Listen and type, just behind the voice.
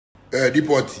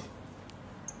Deportee.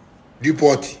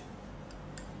 Deportee.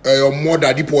 Your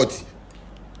mother deportee.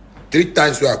 3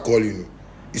 times where I call you.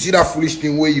 You see that foolish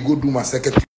thing where you go do my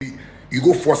secretary, you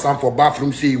go force him for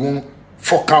bathroom, say you won't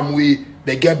fuck him way,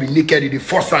 the girl be naked, they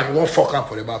force him, you won't fuck him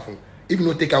for the bathroom. If you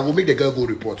don't take her, go make the girl go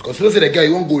report. Because you know say the girl,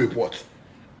 you won't go report.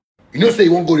 You know say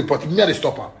you won't go report, you need to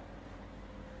stop her.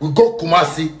 We go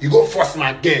Kumasi, you go force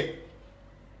my girl,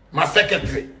 my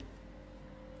secretary,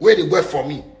 where they work for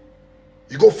me.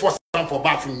 You go force him for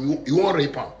bathroom, you won't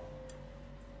rape him.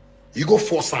 You go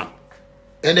force him.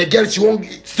 And the girl, she won't,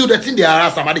 still the thing they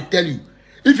harass somebody tell you.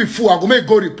 If you fool, I go make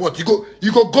go report. You go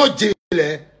jail,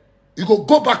 eh? You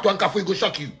go back to Ankafu, you go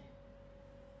shock you.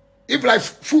 If like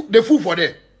the fool for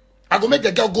them, I go make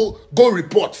the girl go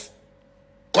report.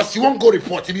 Because she won't go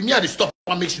report. If me at the stop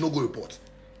and make she no go report.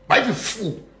 But if you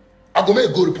fool, I go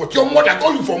make go report. Your mother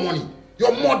call you for money.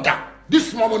 Your mother. This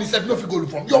small money said no if you go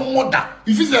report. Your mother.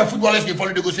 If you see a footballers they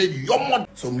follow, they go save you. Your mother.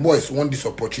 Some boys want this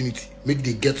opportunity. Make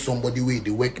they get somebody where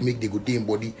they work, make they go day in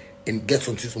body and get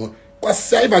some money.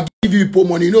 Because if I give you people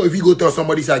money, you know, if you go tell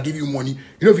somebody, say I give you money,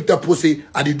 you know, if you tell people, say,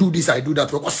 I do this, I do that.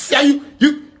 Because say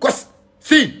because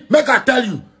see, make I tell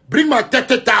you, bring my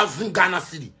 30,000 Ghana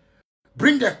city,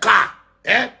 bring the car,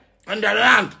 and the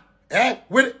land,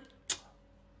 with,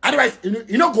 otherwise,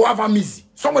 you know, go have a missy.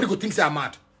 Somebody go think say I'm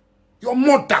mad. Your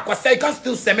mother, because say you can't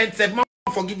still cement, say, man,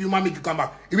 forgive you, man, make you come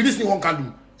back. If this thing one can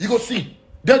do, you go see,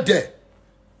 they're there.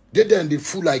 They're there and they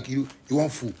fool like you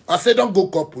want fool. I say, don't go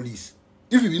call police.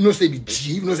 If you know say the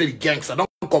G, if you know say the gangster, don't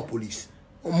call police.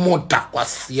 Mother,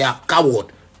 kwasia, coward.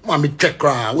 Mami check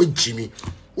cry, wait Jimmy.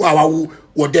 Wow,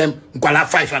 them, Gwala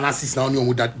 5 and 6 now,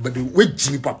 with that, but wait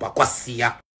Jimmy Papa,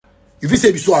 kwasia. If you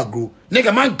say so I grow,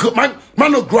 nigga,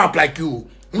 man no grow up like you.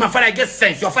 My father get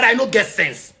sense, your father I no get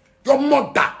sense. Your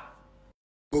mother.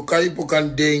 Go carry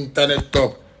can day internet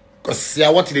top. Cause see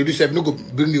what they do, say no go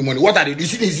bring me money. What are they do? You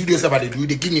see these videos about they do,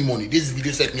 they give me money. This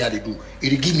video set me how they do.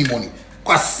 They give me money.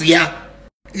 Cause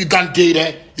you can't date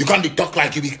there. You can't talk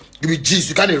like you be G's.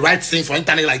 You can't write things for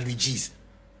internet like you be G's.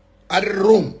 At the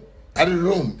room.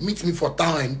 Meet me for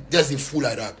town and just a fool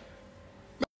like that.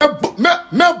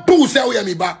 Me boo say we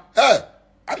me back. Hey,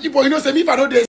 people, you know say me if I know this.